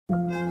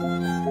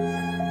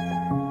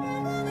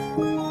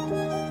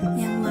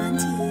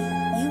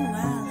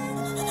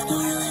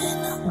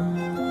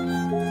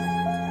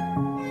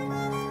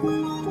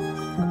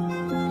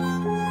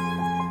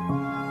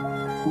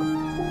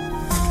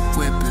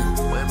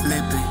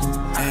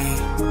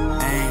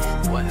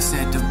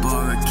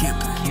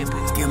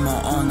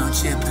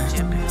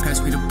chippin'.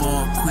 Pass me the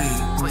ball quick.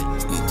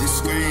 Hit the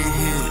screen,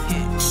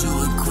 hit.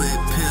 Shoot a quick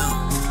pill.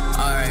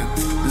 Alright,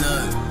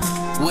 look.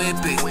 Whip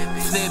it,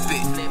 flip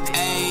it.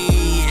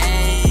 Ayy,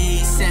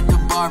 ayy. Set the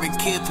bar and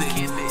kip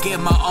it. Get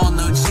my all,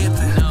 no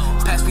chippin'.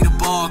 Pass me the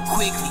ball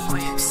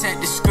quickly. Set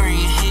the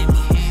screen, hit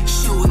me.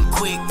 Shooting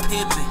quick,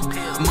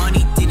 pippin'.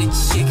 Money than a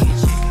chicken.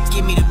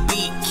 Give me the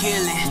beat,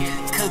 kill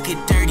it. Cook it,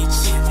 dirty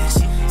chitlins.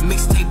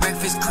 Mixtape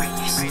breakfast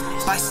greatness.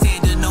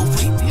 Bystander, no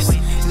witness.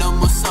 No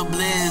more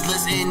sublins,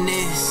 let's end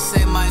this.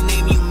 Say my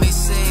name, you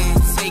missing.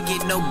 Take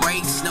it, no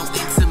breaks, no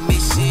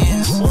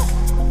intermissions.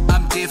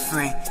 I'm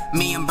different,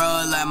 me and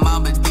bro like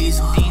Mamba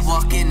Diesel.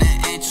 Walk in the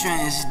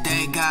entrance,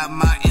 they got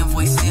my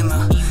invoice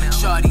email.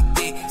 Shorty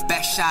thick,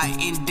 back shot,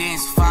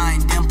 indents,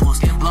 fine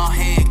dimples. Long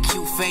hair,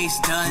 cute face,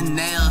 done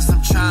nails,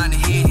 I'm trying to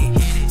hit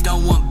it.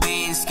 Don't want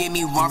bands, give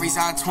me worries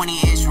on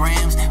 20-inch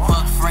rims.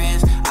 Fuck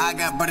friends, I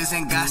got brothers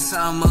and got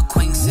some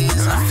acquaintances.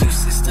 A few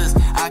sisters,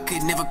 I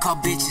could never call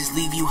bitches,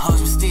 leave you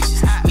hoes with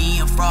stitches. Me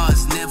and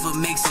frauds, never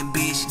mixing,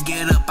 bitch,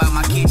 get up out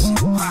my kitchen.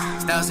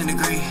 1,000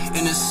 degree,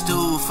 in the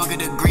stool, fuck a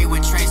degree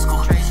with trade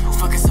school.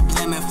 Fuck a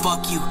sublimin,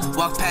 fuck you,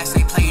 walk past,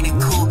 they playing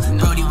it cool.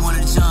 Brody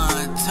wanna John,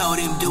 told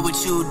him do what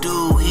you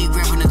do, he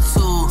grabbing a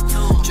tool.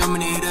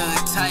 Drumming it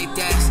up, type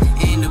that's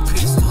in the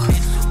pistol.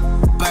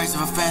 Birds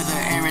of a feather,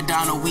 Aaron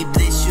Donald, we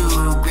blitz you.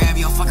 Grab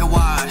your fucking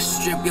watch,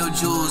 strip your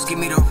jewels, give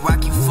me the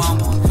rock you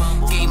fumble.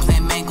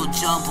 Gameplay mangle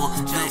jumble,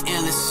 the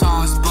illest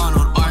songs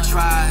bundled. Our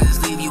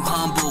tries leave you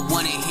humble,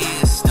 wanna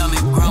hear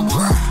stomach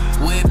grumble.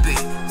 Whip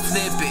it,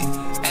 flip it,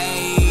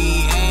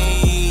 ayy,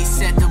 ayy.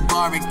 Set the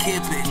bar and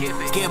kip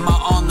it. Get my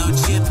all, no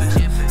chippin'.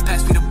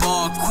 Pass me the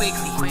ball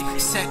quickly,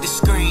 set the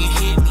screen,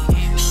 hit me.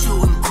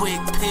 Shooting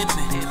quick,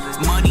 pippin'.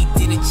 Money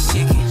than a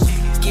chicken.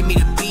 Give me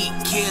the beat,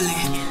 kill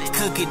it.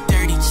 Cook it,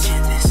 dirty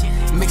chitlins.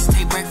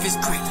 Mixtape breakfast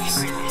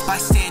greatness.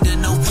 Bystander,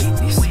 no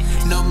witness.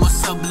 No more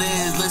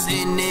sublins, let's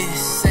end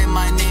this. Say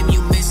my name,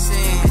 you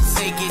missing.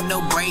 Take it,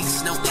 no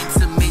breaks, no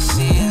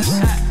intermissions.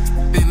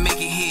 Been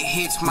making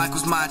hits,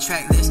 Michael's my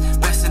track list.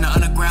 Best in the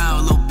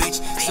underground, little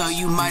bitch, so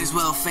you might as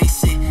well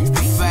face it.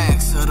 The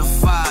facts of the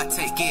fire,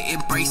 take it,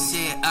 embrace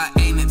it. I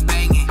aim it,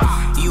 bang it.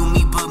 You,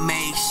 me, but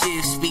make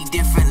shit, speak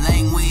different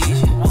language.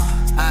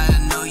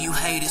 I know you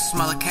hate it,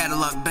 smaller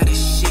catalog, better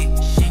shit.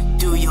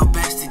 Do your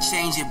best to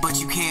change it, but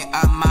you can't,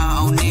 I'm my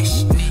own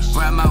ish.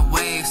 Ride my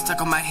wave,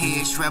 stuck on my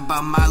head, rap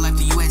about my life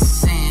to you as a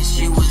sin.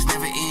 She was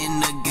never in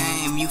the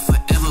game, you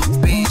forever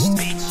bitch.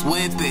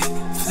 Whip it,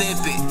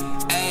 flip it,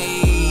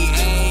 ayy,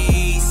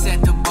 ayy.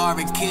 Set the bar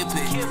and kip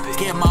it.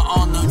 Get my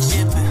all, no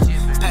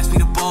chippin'. Pass me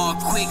the ball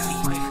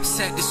quickly,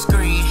 set the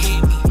screen,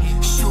 hit me.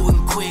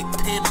 Shooting quick,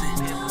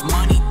 pippin'.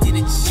 Money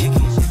than a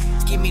chicken.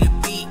 Give me the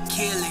beat,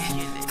 kill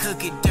it.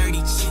 Cook it, dirty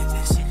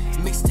chitlins.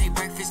 Mixtape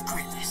breakfast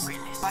gritless.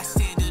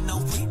 Bystander, no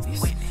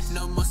witness.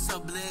 No more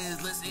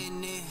sublins, let's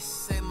end this.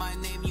 Say my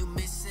name, you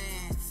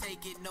missing.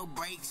 Take it, no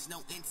breaks,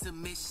 no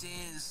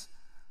intermissions.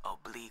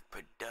 Oblique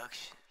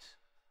Productions.